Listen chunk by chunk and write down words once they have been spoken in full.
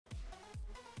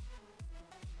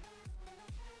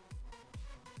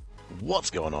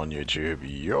What's going on YouTube?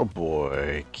 Your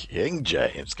boy King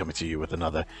James coming to you with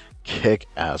another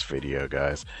kick-ass video,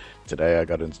 guys. Today I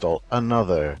got to install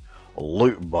another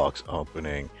loot box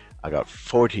opening. I got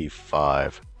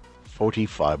 45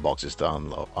 boxes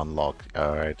to unlock.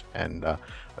 Alright, and I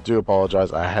do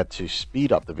apologize, I had to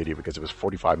speed up the video because it was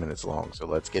 45 minutes long. So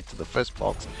let's get to the first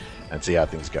box and see how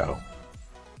things go.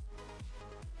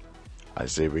 I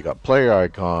see we got player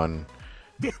icon.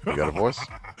 We got a voice.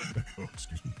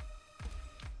 Excuse me.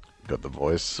 Got the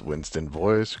voice, Winston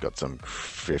voice. Got some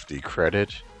 50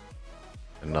 credit.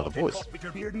 Another voice.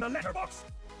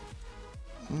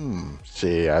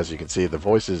 See, as you can see, the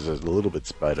voice is a little bit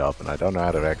sped up, and I don't know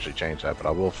how to actually change that, but I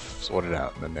will sort it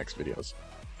out in the next videos.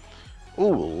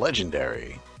 Ooh,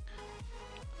 legendary.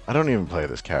 I don't even play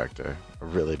this character. I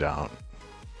really don't.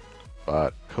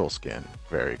 But cool skin.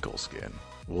 Very cool skin.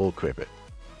 We'll equip it.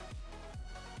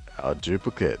 A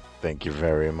duplicate. Thank you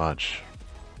very much,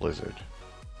 Blizzard.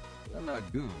 I'm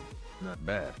not good, not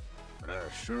bad, but I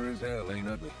sure as hell ain't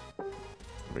ugly.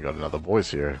 We got another voice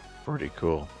here. Pretty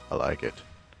cool. I like it.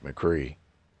 McCree.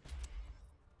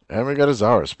 And we got a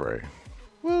Zara spray.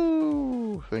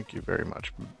 Woo! Thank you very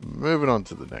much. Moving on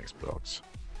to the next box.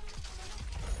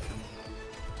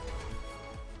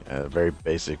 A very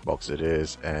basic box it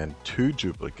is, and 2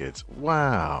 duplicates.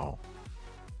 Wow!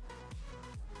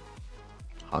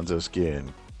 Hanzo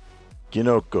skin.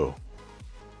 Kinoko.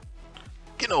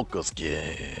 Kinoko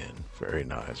skin. Very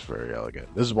nice, very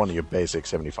elegant. This is one of your basic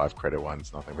 75 credit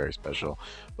ones. Nothing very special,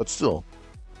 but still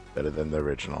better than the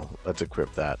original. Let's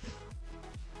equip that.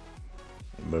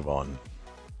 Move on.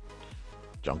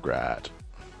 Junkrat.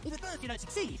 If at first you don't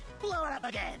succeed, blow it up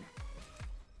again.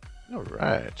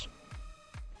 Alright.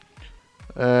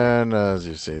 And as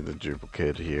you see, the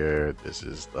duplicate here, this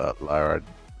is the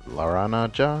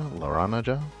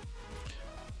Laranaja.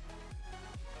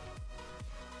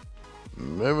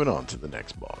 Moving on to the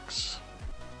next box.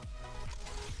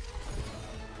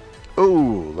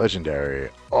 Oh, legendary.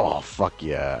 Oh, fuck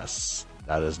yes.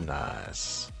 That is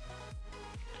nice.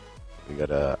 We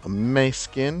got a May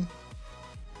skin.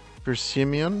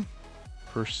 Persimmon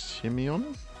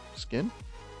skin.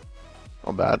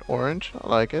 Not bad. Orange. I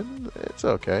like it. It's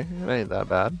okay. It ain't that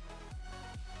bad.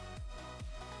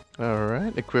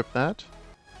 Alright, equip that.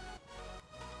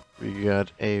 We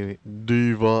got a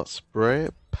Diva spray.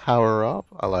 Power up.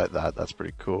 I like that. That's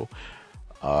pretty cool.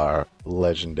 Our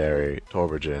legendary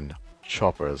Torbjorn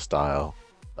chopper style.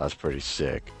 That's pretty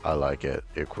sick. I like it.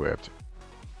 Equipped.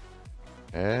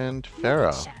 And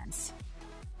Pharaoh.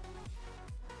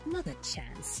 Another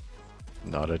chance.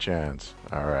 Not a chance.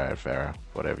 Alright, Pharaoh.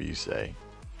 Whatever you say.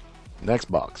 Next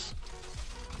box.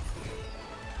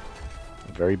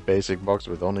 A very basic box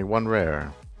with only 1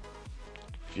 rare.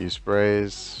 Few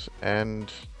sprays, and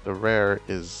the rare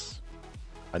is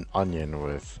an onion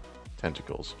with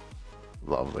tentacles.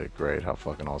 Lovely, great. How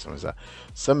fucking awesome is that?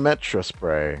 Symmetra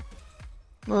spray.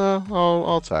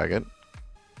 I'll tag it.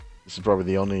 This is probably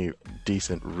the only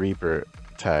decent Reaper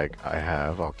tag I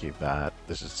have. I'll keep that.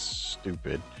 This is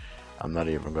stupid. I'm not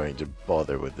even going to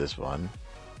bother with this one.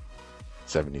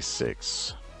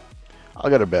 76. I'll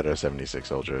get a better 76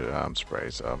 soldier spray,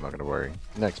 so I'm not going to worry.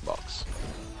 Next box.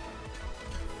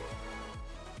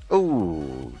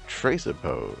 Oh, Tracer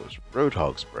Pose,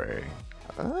 Roadhog spray.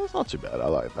 That's not too bad. I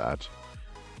like that.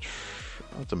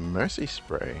 That's a Mercy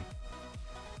spray.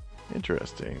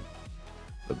 Interesting.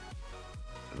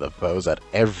 The pose that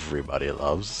everybody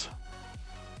loves.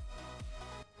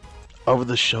 Over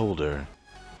the shoulder.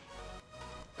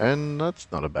 And that's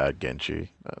not a bad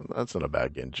Genji. That's not a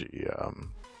bad Genji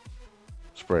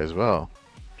spray as well.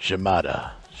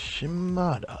 Shimada.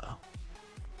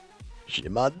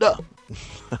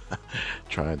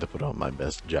 Trying to put on my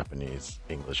best Japanese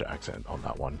English accent on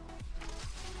that one.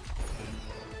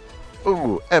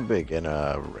 Ooh, epic and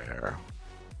a rare.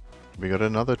 We got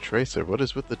another Tracer. What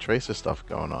is with the Tracer stuff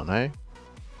going on, hey?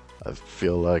 I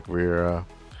feel like we're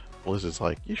Blizzard's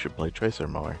like, you should play Tracer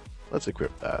more. Let's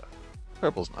equip that.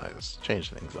 Purple's nice. Change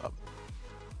things up.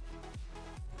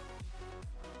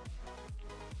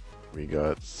 We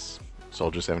got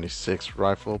Soldier 76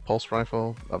 rifle, pulse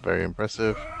rifle. Not very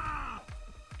impressive.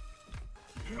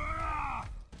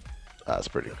 That's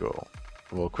pretty cool.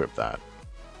 We'll equip that.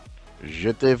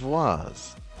 Je te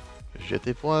vois. Je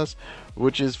te vois,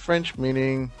 which is French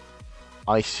meaning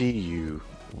I see you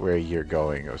where you're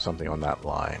going, or something on that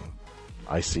line.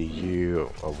 I see you,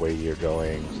 or where you're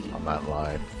going on that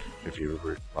line, if you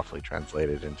were roughly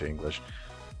translated into English.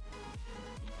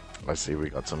 I see we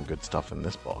got some good stuff in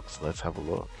this box. Let's have a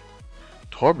look.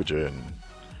 Torbjorn.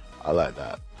 I like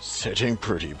that. Sitting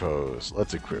pretty pose.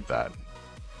 Let's equip that.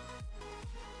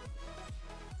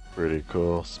 Pretty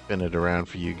cool. Spin it around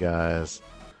for you guys.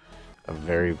 A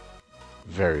very,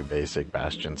 very basic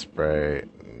Bastion spray.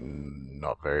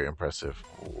 Not very impressive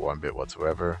one bit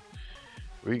whatsoever.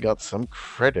 We got some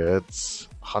credits.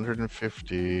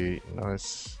 150.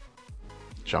 Nice.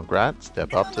 Junkrat,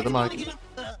 step up to the mic.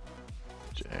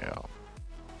 Damn.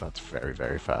 That's very,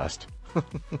 very fast.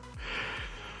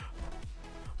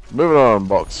 Moving on,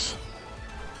 box.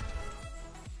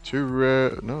 Two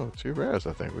rares,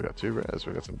 I think. We got 2 rares.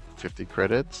 We got some 50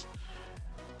 credits.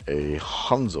 A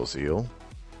Hanzo seal.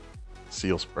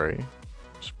 Seal spray.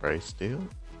 Spray steel.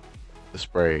 The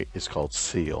spray is called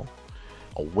Seal.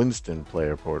 A Winston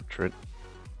player portrait.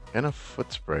 And a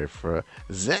foot spray for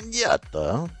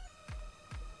Zenyatta.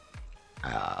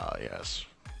 Ah, yes.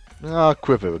 I'll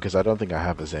equip it because I don't think I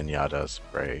have a Zenyatta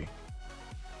spray.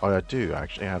 Oh, I do. I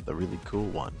actually have the really cool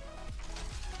one.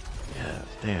 Yeah,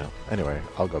 damn. Anyway,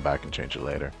 I'll go back and change it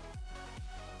later.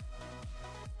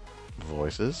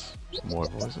 Voices. More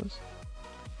voices.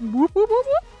 Whoop, whoop, whoop,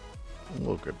 whoop.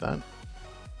 We'll grip that.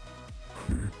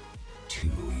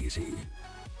 Too easy.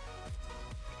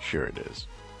 Sure it is.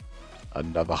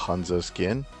 Another Hanzo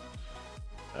skin.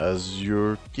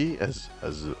 Azurki?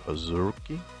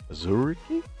 Azurki?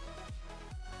 Azurki?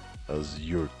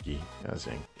 Azurki. I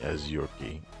think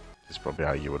Azurki is probably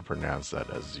how you would pronounce that.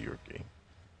 Azurki.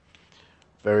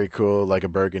 Very cool, like a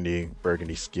burgundy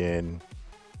skin.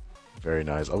 Very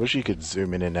nice. I wish you could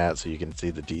zoom in and out so you can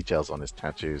see the details on his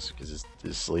tattoos, because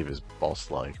his sleeve is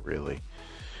boss-like, really.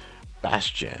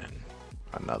 Bastion.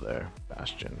 Another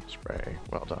Bastion spray.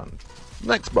 Well done.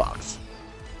 Next box.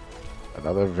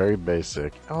 Another very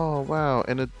basic. Oh, wow.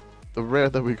 And the rare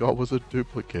that we got was a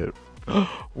duplicate.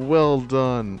 Well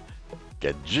done.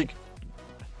 Get jig.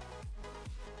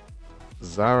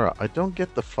 Zara. I don't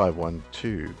get the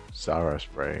 512 Zara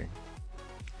spray.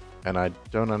 And I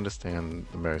don't understand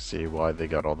the Mercy, why they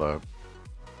got all the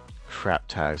crap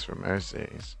tags for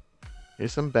Mercies.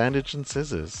 Here's some bandage and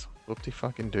scissors.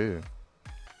 Whoop-de-fucking-do.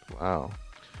 Wow.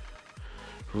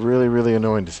 Really, really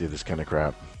annoying to see this kind of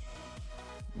crap.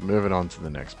 Moving on to the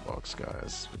next box,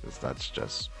 guys, because that's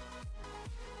just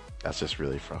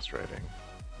really frustrating.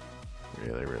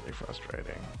 Really, really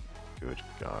frustrating. Good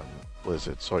God.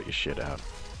 Blizzard, sort your shit out.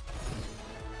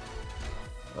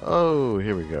 Oh,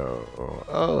 here we go.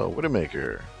 Oh,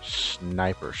 Widowmaker.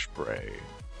 Sniper spray.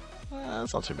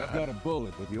 That's not too bad. I've got a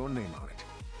bullet with your name on it.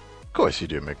 Of course you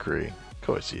do, McCree. Of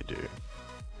course you do.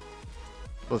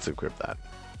 Let's equip that.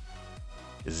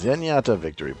 Zenyatta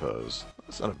victory pose.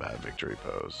 That's not a bad victory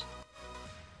pose.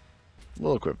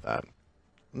 We'll equip that.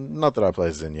 Not that I play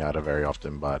Zenyatta very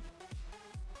often, but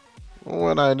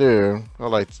when I do,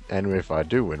 and if I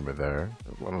do win with her,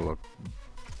 I want to look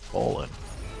ballin'.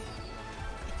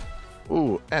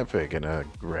 Ooh, epic and a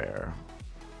rare.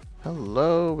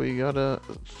 Hello, we got a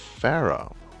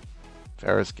Pharah.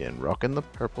 Pharah skin, rocking the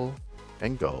purple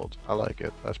and gold. I like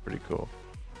it. That's pretty cool.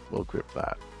 We'll equip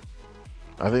that.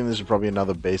 I think this is probably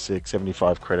another basic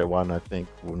 75 credit one. I think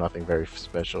nothing very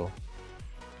special.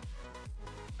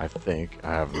 I think.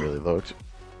 I haven't really looked.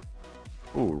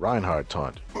 Ooh, Reinhardt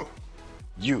taunt.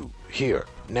 You here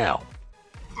now.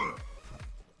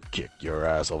 Kick your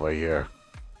ass over here.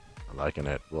 I'm liking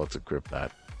it. Well, let's equip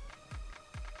that.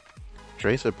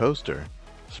 Tracer poster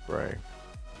spray.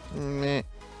 Meh.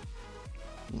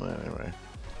 Well, anyway.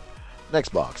 Next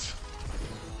box.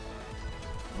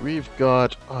 We've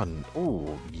got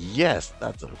oh yes,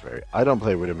 that's a very. I don't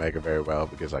play Widowmaker very well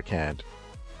because I can't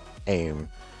aim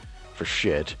for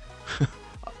shit.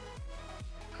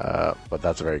 But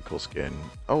that's a very cool skin.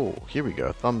 Oh, here we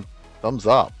go. Thumbs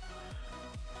up.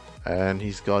 And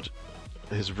he's got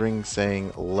his ring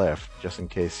saying left, just in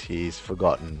case he's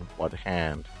forgotten what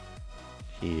hand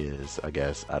he is, I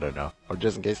guess. I don't know. Or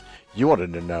just in case you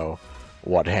wanted to know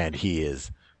what hand he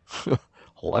is.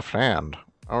 Left hand.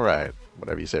 Alright.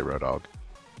 Whatever you say, Road Dog.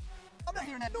 I'm not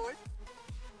hearing that noise.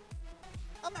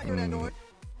 I'm not hearing that noise.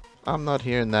 I'm not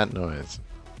hearing that noise.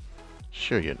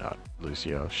 Sure you're not,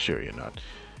 Lucio. Sure you're not.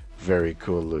 Very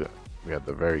cool. We have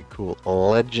the very cool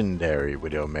legendary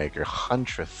Widowmaker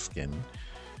Huntress skin.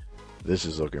 This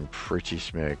is looking pretty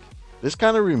smick. This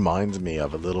kind of reminds me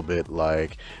of a little bit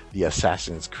like the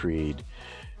Assassin's Creed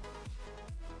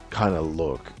kind of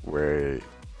look, where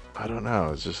I don't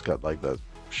know, it's just got like the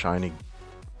shiny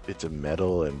bits of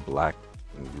metal and black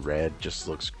and red. Just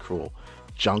looks cool.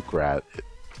 Junkrat,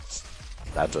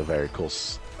 that's a very cool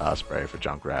spray for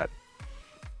Junkrat.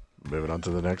 Moving on to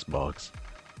the next box.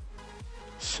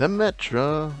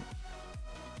 Symmetra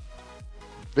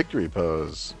victory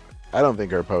pose. I don't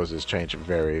think her poses change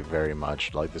very, very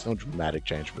much. Like, there's no dramatic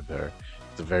change with her.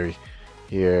 It's a very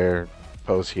here,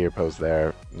 pose here, pose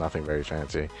there. Nothing very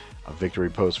fancy. A victory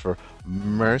pose for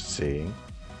Mercy.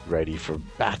 Ready for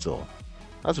battle.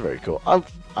 That's very cool. I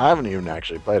haven't even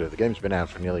actually played it. The game's been out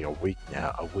for nearly a week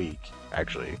now. A week,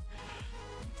 actually.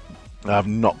 I've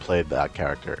not played that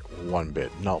character one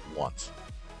bit. Not once.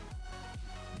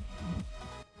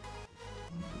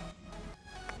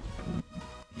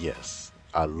 Yes,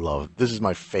 I love. This is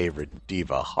my favorite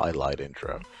Diva highlight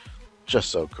intro. Just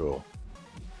so cool.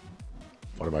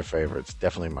 One of my favorites.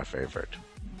 Definitely my favorite.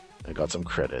 I got some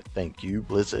credit. Thank you,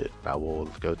 Blizzard. Now we'll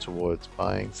go towards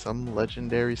buying some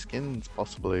legendary skins,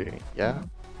 possibly. Yeah.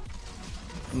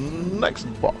 Next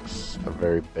box. A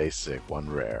very basic, one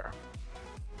rare.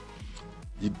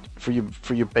 For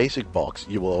your basic box,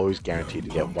 you will always guarantee to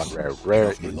get one rare.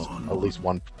 Rare is at least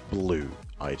one blue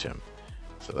item.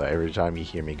 So that every time you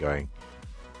hear me going,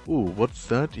 ooh, what's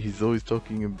that? He's always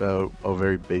talking about a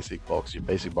very basic box. Your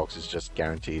basic box is just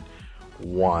guaranteed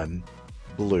one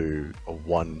blue or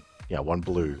one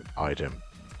blue item,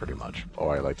 pretty much.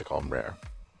 Or I like to call them rare.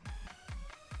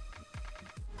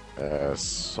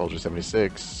 Soldier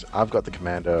 76. I've got the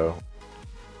Commando.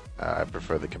 I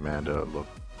prefer the Commando look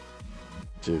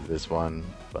to this one,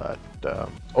 but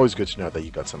always good to know that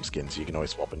you got some skins. You can always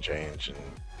swap and change, and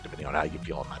depending on how you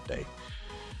feel on that day.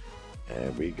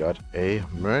 And we got a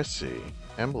Mercy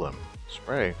emblem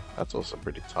spray. That's also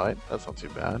pretty tight. That's not too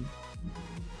bad.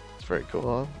 It's very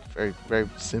cool. Very, very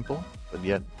simple, but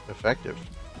yet effective.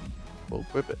 We'll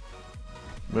equip it.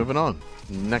 Moving on.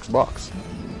 Next box.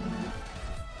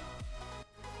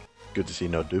 Good to see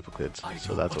no duplicates,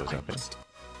 so that's always happy.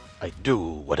 I do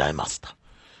what I must.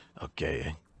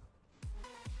 Okay.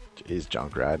 Jeez,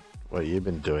 Junkrat. What have you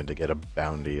been doing to get a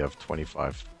bounty of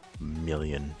 $25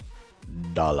 million?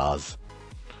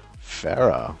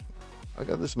 Farah. I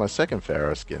got this is my second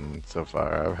Farah skin so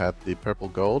far. I've had the purple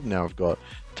gold, now I've got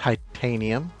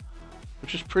titanium,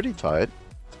 which is pretty tight.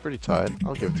 It's pretty tight.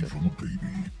 I'll give it to you.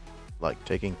 Like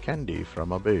taking candy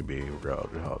from a baby,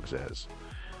 Roadhog says.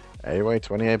 Anyway,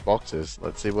 28 boxes.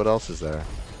 Let's see what else is there.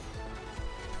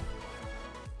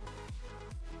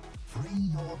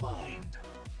 Free your mind.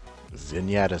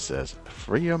 Zenyatta says,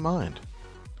 free your mind.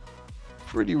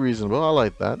 Pretty reasonable. I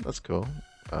like that. That's cool.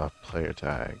 Player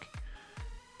tag.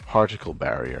 Particle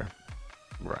barrier.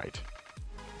 Right.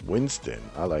 Winston.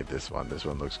 I like this one. This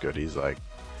one looks good. He's like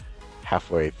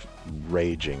halfway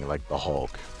raging like the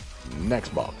Hulk. Next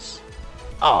box.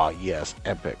 Ah, yes.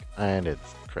 Epic. And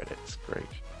it's credits. Great.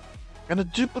 And a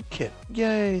duplicate.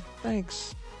 Yay.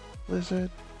 Thanks, Blizzard.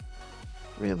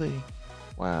 Really.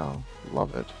 Wow.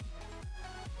 Love it.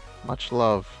 Much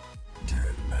love.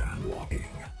 Dead man walking.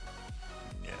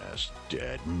 Yes,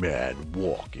 dead man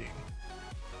walking.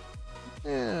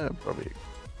 Yeah, probably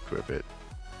equip it.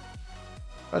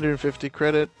 150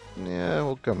 credit. Yeah,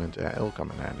 it'll come in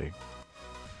handy.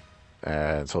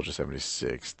 And Soldier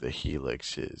 76, the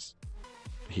Helix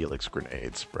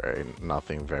grenade spray.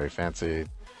 Nothing very fancy.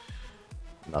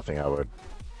 Nothing I would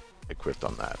equip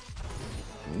on that.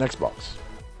 Next box.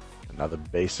 Another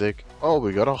basic. Oh,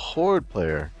 we got a Horde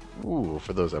player. Ooh,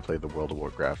 for those that played the World of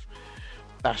Warcraft.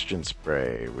 Bastion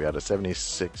spray. We had a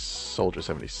 76, Soldier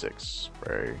 76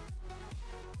 spray.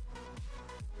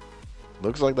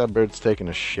 Looks like that bird's taking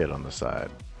a shit on the side.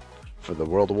 For the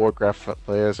World of Warcraft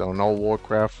players on all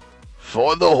Warcraft,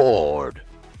 for the Horde.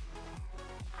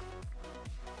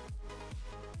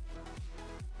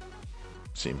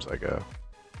 Seems like a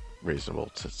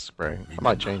reasonable spray. I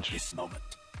might change this moment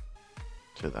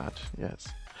to that. Yes.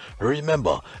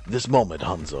 Remember this moment,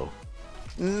 Hanzo.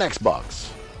 Next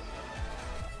box.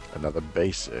 Another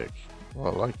basic.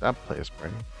 Well, I like that player spray.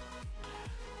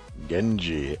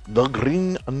 Genji, the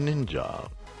Green Ninja.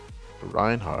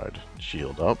 Reinhardt,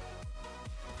 shield up.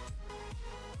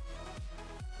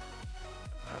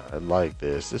 I like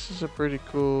this. This is a pretty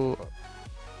cool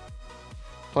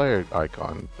player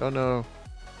icon. I don't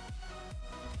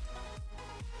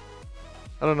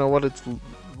know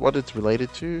what it's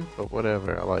related to, but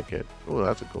whatever. I like it. Oh,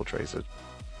 that's a cool tracer.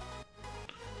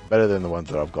 Better than the ones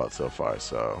that I've got so far,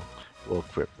 so we'll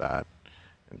equip that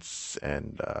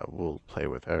and we'll play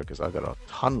with her because I got a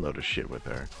ton load of shit with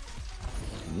her.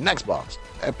 Next box,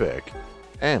 epic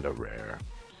and a rare.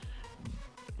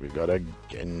 We got a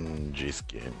Genji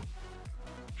skin.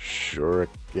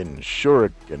 Shuriken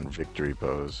victory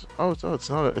pose. Oh, it's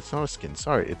not a skin.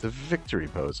 Sorry, it's a victory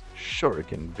pose.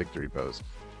 Shuriken victory pose.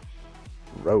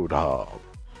 Roadhog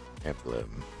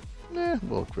emblem.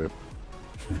 We'll equip.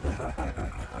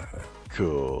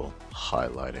 Cool.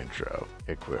 Highlight intro.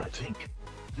 Equipped. I think,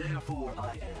 therefore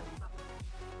I am.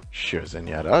 Sure,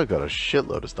 Zenyatta. I got a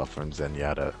shitload of stuff from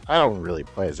Zenyatta. I don't really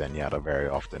play Zenyatta very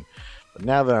often, But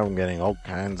now that I'm getting all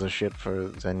kinds of shit for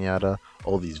Zenyatta,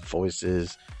 all these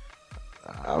voices,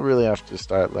 I really have to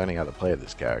start learning how to play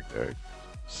this character.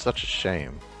 Such a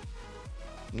shame.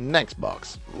 Next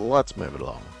box. Let's move it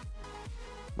along.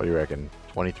 What do you reckon?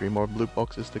 23 more blue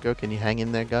boxes to go? Can you hang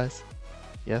in there, guys?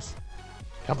 Yes?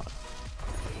 Come on.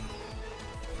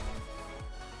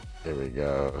 Here we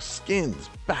go. Skins.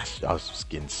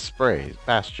 Skins. Sprays.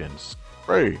 Bastion.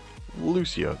 Spray.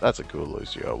 Lucio. That's a cool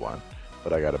Lucio one.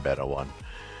 But I got a better one.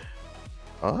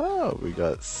 Oh, we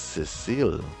got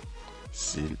Cecile.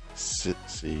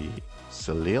 Celil?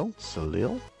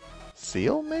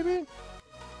 Seal, maybe?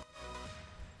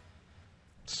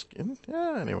 Skin?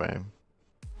 Yeah, anyway.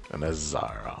 And a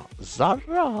Zara.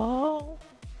 Zara!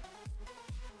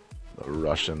 The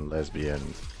Russian lesbian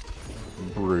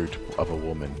brute of a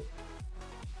woman.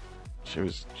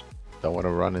 Don't want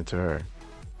to run into her.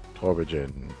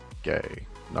 Torbjorn, gay,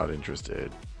 not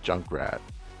interested. Junkrat,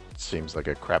 seems like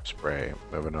a crap spray.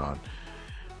 Moving on.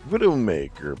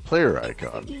 Widowmaker, player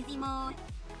icon. Easy mode.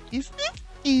 Is this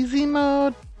easy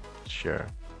mode? Sure.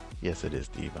 Yes, it is,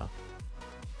 Diva.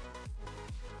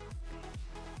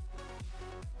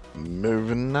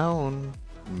 Moving on.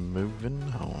 Moving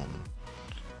on.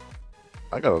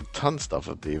 I got a ton of stuff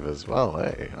with Diva as well.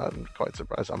 Hey, I'm quite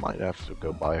surprised. I might have to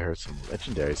go buy her some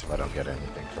legendaries if I don't get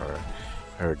anything for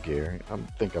her gear. I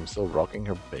think I'm still rocking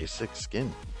her basic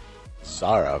skin.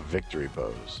 Zara victory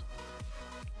pose.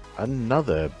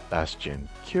 Another Bastion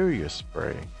curious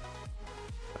spray.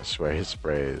 I swear his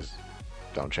sprays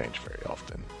don't change very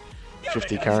often.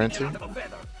 50 currency?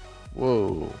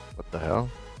 Whoa, what the hell?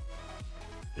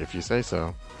 If you say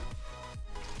so.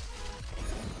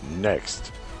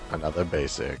 Next, another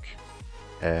basic.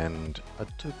 And a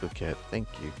duplicate, thank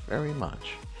you very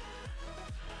much.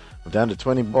 I'm down to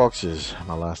 20 boxes.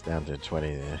 My last down to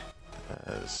 20. I'm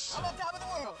on top of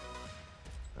the world.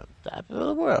 Top of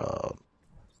the world.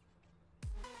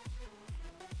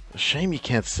 A shame you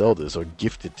can't sell this or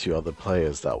gift it to other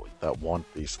players that want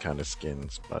these kind of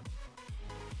skins, but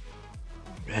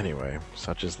anyway,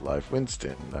 such is life.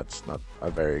 Winston, that's not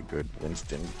a very good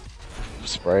Winston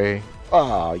spray.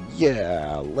 Oh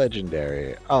yeah,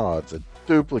 legendary. Oh, it's a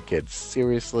duplicate,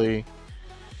 seriously.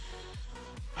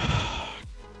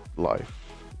 Life.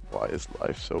 Why is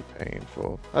life so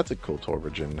painful? That's a cool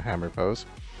Torbjorn hammer pose.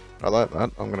 I like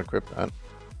that. I'm gonna equip that.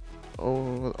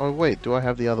 Oh wait, do I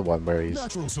have the other one where he's...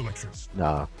 Natural selection.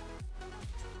 Nah.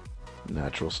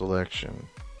 Natural selection.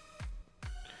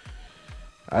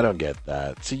 I don't get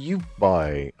that. So you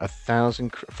buy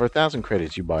 1,000... For 1,000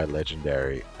 credits, you buy a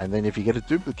legendary. And then if you get a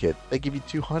duplicate, they give you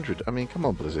 200. I mean, come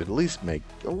on, Blizzard. At least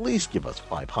give us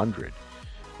 500.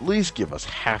 At least give us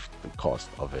half the cost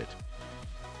of it.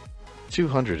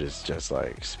 200 is just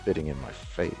like spitting in my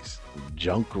face.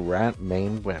 Junkrat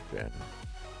main weapon.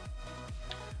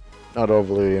 Not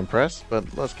overly impressed, but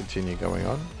let's continue going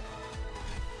on.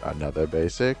 Another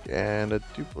basic and a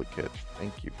duplicate.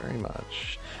 Thank you very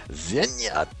much.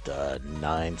 Zenyatta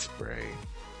 9 spray.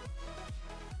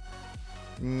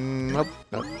 Nope.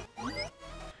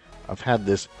 I've had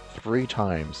this 3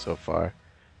 times so far.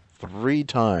 3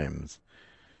 times.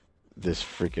 This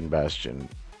freaking Bastion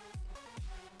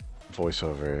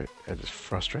voiceover. It just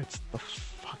frustrates the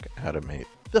fuck out of me.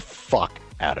 The fuck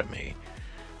out of me.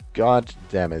 God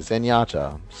damn it.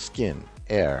 Zenyatta. Skin.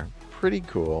 Air. Pretty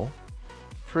cool.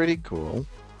 Pretty cool.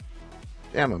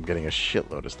 Damn, I'm getting a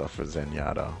shitload of stuff for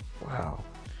Zenyatta. Wow.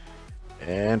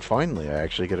 And finally, I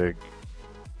actually get a...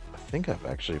 I think I've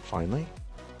actually finally...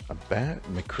 A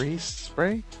McCree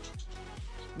spray?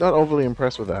 Not overly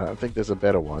impressed with that. I think there's a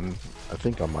better one. I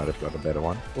think I might have got a better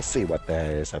one. We'll see what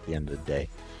there is at the end of the day.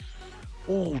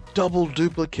 Oh, double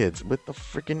duplicates with the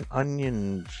freaking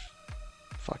onion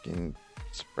fucking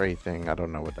spray thing. I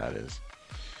don't know what that is.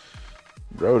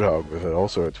 Roadhog with it,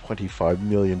 also a $25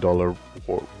 million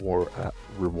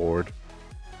reward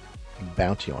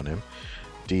bounty on him.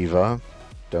 Diva,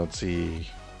 don't see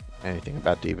anything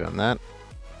about Diva on that.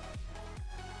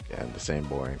 And the same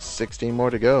boring. 16 more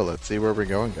to go. Let's see where we're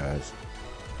going, guys.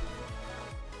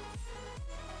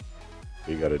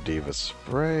 We got a Diva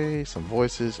spray, some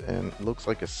voices, and it looks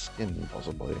like a skin,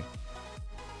 possibly.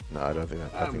 No, I don't think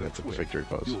that. I think that's a victory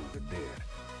pose.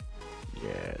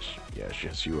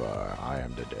 Yes, you are. I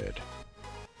am the dead.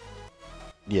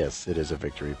 Yes, it is a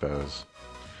victory pose.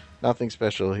 Nothing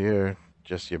special here,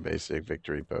 just your basic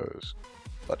victory pose.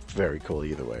 But very cool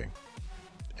either way.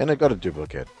 And I got a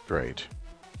duplicate. Great.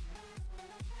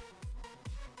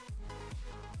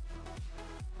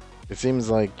 It seems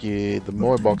like the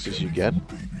more boxes you get,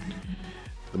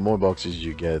 the more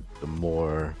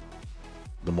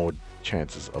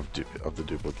chances of the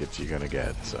duplicates you're gonna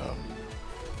get. So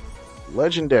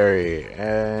Legendary,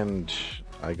 and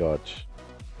I got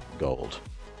gold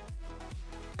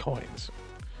coins.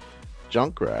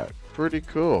 Junkrat, pretty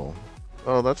cool.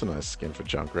 Oh, that's a nice skin for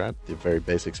Junkrat. The very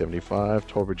basic 75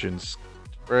 Torbergen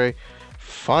spray,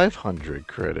 500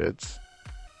 credits.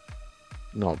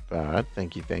 Not bad.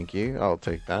 Thank you, thank you. I'll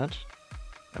take that.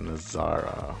 And a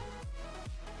Zara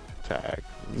tag.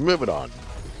 Moving on.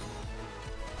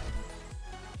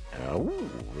 Ooh,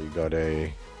 we got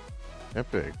a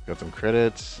epic. Got some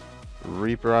credits.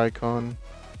 Reaper icon.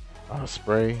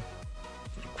 Spray.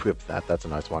 Equip that. That's a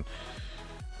nice one.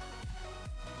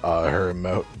 Her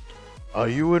emote. Are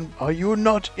you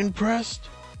not impressed?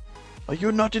 Are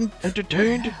you not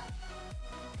entertained?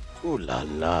 Ooh la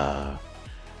la.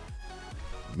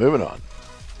 Moving on.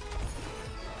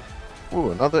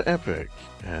 Ooh, another epic.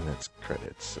 And it's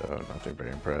credits, so nothing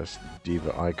very impressed.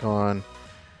 Diva icon.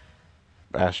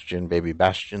 Bastion, baby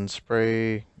Bastion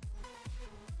spray.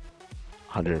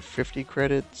 150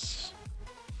 credits.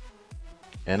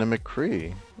 Anna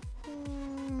McCree.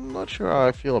 Not sure how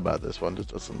I feel about this one. This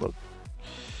doesn't look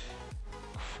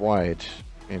quite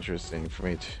interesting for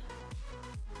me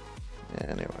to...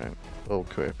 Anyway, we'll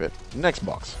equip it. Next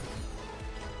box.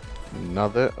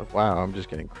 Another... Wow, I'm just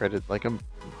getting credit like I'm...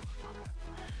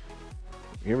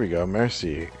 Here we go.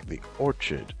 Mercy, the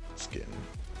Orchid skin.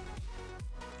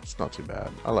 It's not too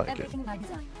bad. I like it. Everything by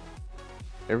design.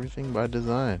 Everything by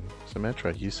design.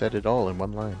 Symmetra, you said it all in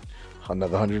one line.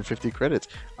 Another 150 credits.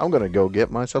 I'm gonna go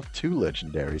get myself 2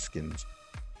 legendary skins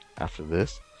after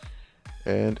this.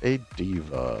 And a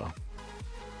Diva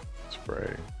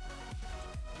spray.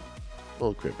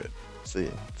 We'll equip it. See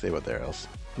what there else.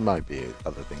 Might be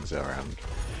other things around.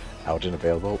 Out and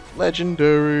available.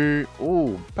 Legendary.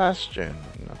 Ooh, Bastion.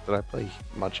 Not that I play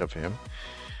much of him.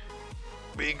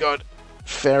 We got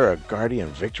Farah, Guardian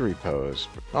Victory Pose.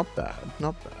 Not bad,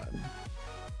 not bad.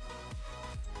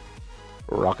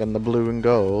 Rocking the blue and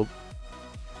gold.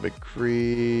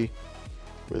 McCree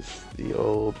with the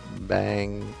old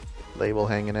Bang label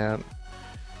hanging out.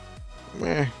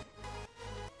 Meh.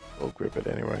 We'll grip it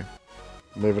anyway.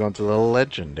 Moving on to the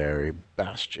legendary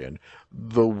Bastion,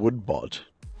 the Woodbot.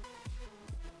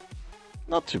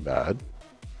 Not too bad.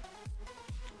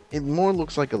 It more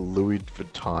looks like a Louis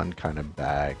Vuitton kind of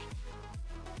bag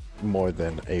more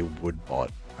than a Woodbot.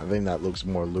 I think that looks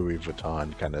more Louis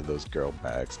Vuitton, kind of those girl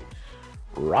bags.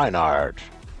 Reinhardt.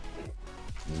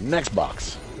 Next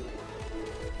box.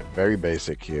 Very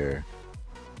basic here.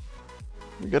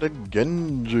 We got a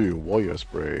Genji Warrior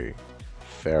Spray.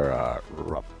 Farah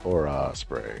Rapora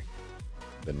Spray.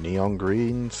 The neon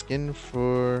green skin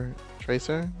for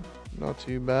Tracer. Not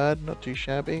too bad, not too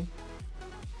shabby.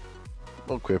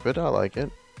 We'll equip it, I like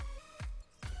it.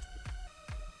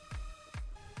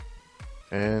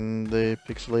 And the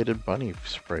pixelated bunny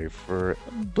spray for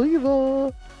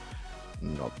Diva.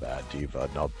 Not bad, Diva,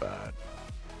 not bad.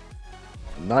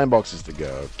 9 boxes to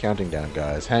go. Counting down,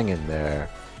 guys. Hang in there.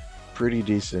 Pretty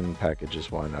decent packages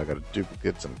one. I gotta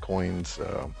duplicate some coins,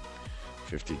 so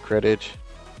 50 credit.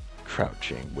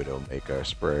 Crouching Widowmaker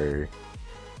spray.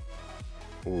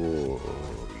 Ooh.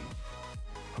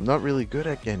 I'm not really good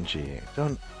at Genji.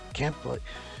 Can't play.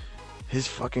 His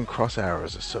fucking cross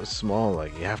arrows are so small,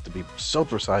 like you have to be so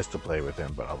precise to play with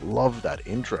him, but I love that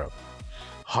intro.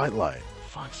 Highlight.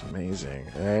 Fuck's amazing.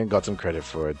 And got some credit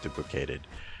for a duplicated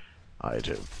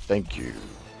item. Thank you.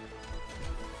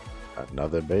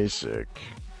 Another basic.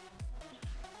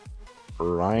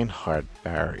 Reinhardt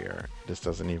barrier. This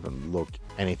doesn't even look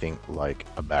anything like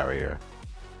a barrier.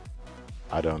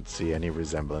 I don't see any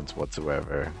resemblance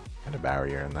whatsoever in a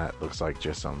barrier, and that looks like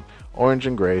just some orange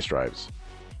and gray stripes.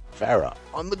 Farah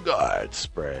on the guard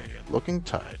spray. Looking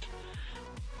tight.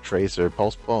 Tracer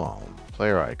pulse bomb.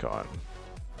 Player icon.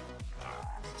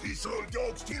 This old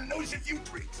dog still knows a few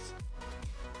tricks.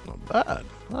 Not bad.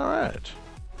 Alright.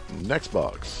 Next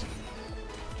box.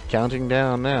 Counting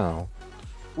down now.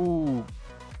 Ooh.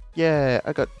 Yeah,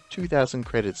 I got 2,000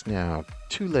 credits now.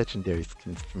 2 legendary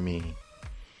skins for me.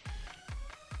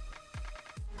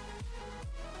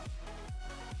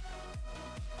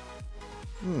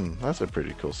 That's a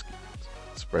pretty cool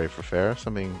spray for Farah.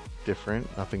 Something different.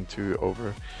 Nothing too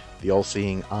over the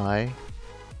all-seeing eye.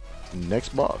 Next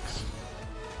box.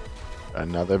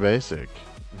 Another basic.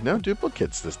 No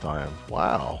duplicates this time.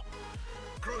 Wow.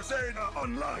 Crusader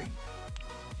online.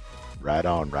 Right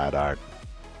on, Radart.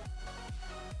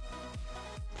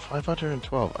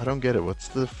 512. I don't get it. What's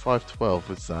the 512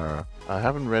 with Zara? I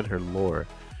haven't read her lore,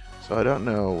 so I don't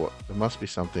know. There must be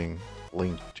something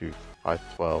linked to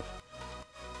 512.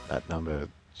 That number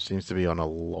seems to be on a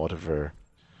lot of her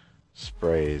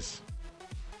sprays.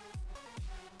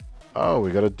 Oh,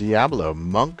 we got a Diablo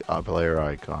monk player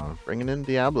icon. Bringing in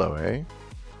Diablo, eh?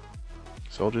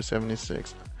 Soldier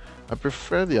 76. I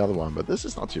prefer the other one, but this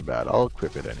is not too bad. I'll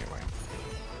equip it anyway.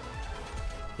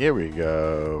 Here we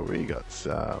go. We got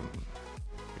some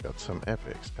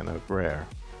epics and a rare.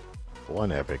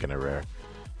 One epic and a rare.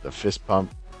 The fist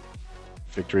pump,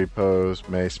 victory pose,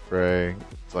 mace spray.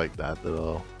 It's like that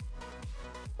little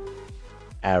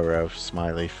arrow,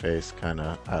 smiley face, kind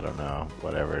of, I don't know,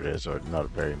 whatever it is, or not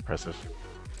very impressive.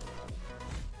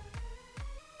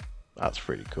 That's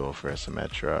pretty cool for a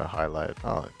Symmetra highlight.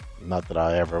 Oh, not that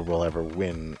I will ever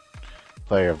win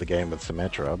player of the game with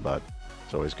Symmetra, but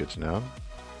it's always good to know.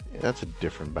 Yeah, that's a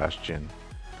different Bastion.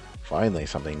 Finally,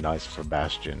 something nice for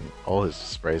Bastion. All his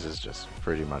sprays is just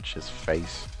pretty much his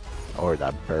face. Or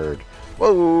that bird.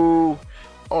 Whoa!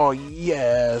 Oh,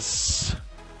 yes!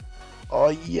 Oh,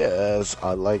 yes!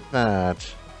 I like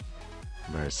that.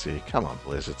 Mercy. Come on,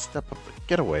 Blizzard. Step up.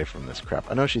 Get away from this crap.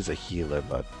 I know she's a healer,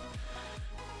 but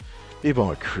be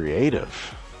more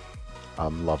creative.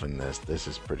 I'm loving this. This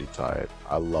is pretty tight.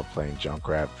 I love playing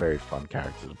Junkrat. Very fun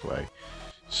character to play.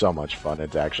 So much fun.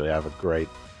 And to actually have a great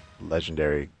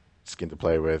legendary skin to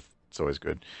play with. It's always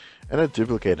good. And a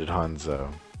duplicated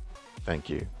Hanzo. Thank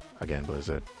you again,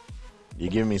 Blizzard. You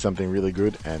give me something really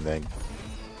good and then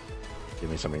give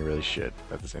me something really shit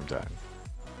at the same time.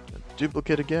 A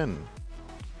duplicate again.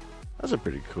 That's a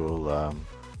pretty cool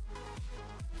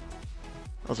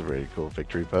that's a pretty cool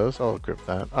victory pose. I'll equip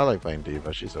that. I like playing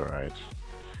Diva. She's alright.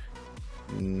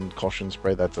 Caution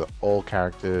spray. That's all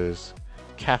characters.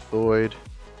 Cathoid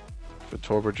for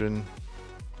Torbergen.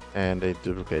 And a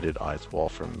duplicated ice wall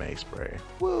from May Spray.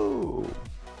 Woo!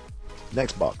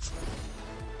 Next box.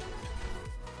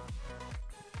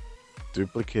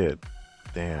 Duplicate.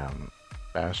 Damn.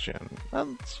 Bastion.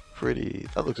 That's pretty.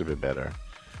 That looks a bit better.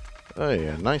 Oh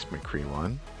yeah, nice McCree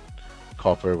one.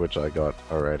 Copper, which I got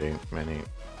already many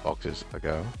boxes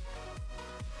ago.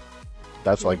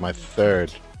 That's like my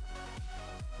third.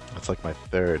 That's like my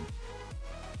third.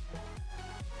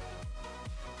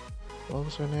 What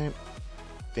was her name?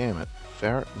 Damn it.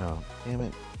 Farrah? No. Damn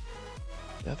it.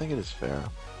 Yeah, I think it is Farrah.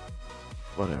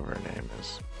 Whatever her name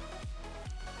is.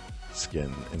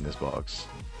 Skin in this box.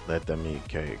 Let them eat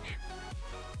cake.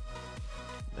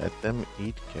 Let them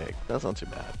eat cake. That's not too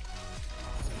bad.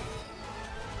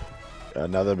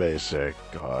 Another basic.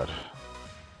 God.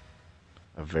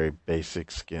 A very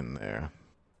basic skin there.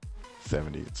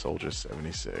 70. Soldier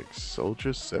 76.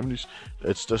 Soldier 70.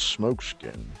 It's the smoke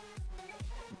skin.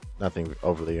 Nothing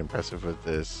overly impressive with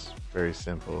this. Very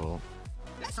simple.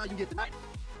 That's how you get tonight.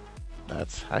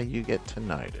 That's how you get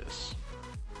tinnitus.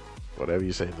 Whatever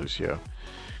you say, Lucio.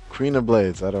 Queen of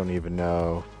Blades. I don't even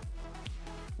know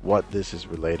what this is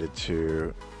related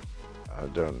to. I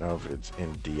don't know if it's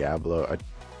in Diablo. I'm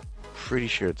pretty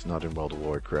sure it's not in World of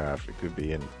Warcraft. It could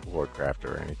be in Warcraft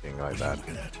or anything like that.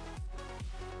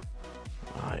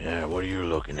 Oh yeah, what are you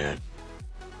looking at?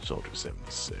 Soldier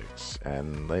 76.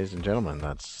 And ladies and gentlemen,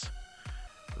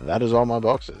 that is all my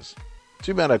boxes.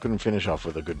 Too bad I couldn't finish off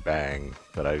with a good bang,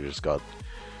 but I just got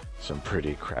some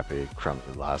pretty crappy, crummy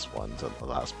last ones on the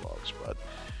last box. But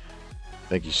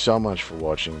thank you so much for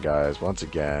watching, guys. Once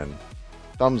again,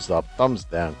 thumbs up, thumbs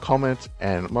down, comment,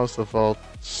 and most of all,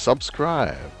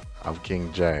 subscribe. I'm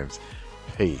King James.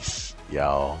 Peace,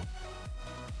 y'all.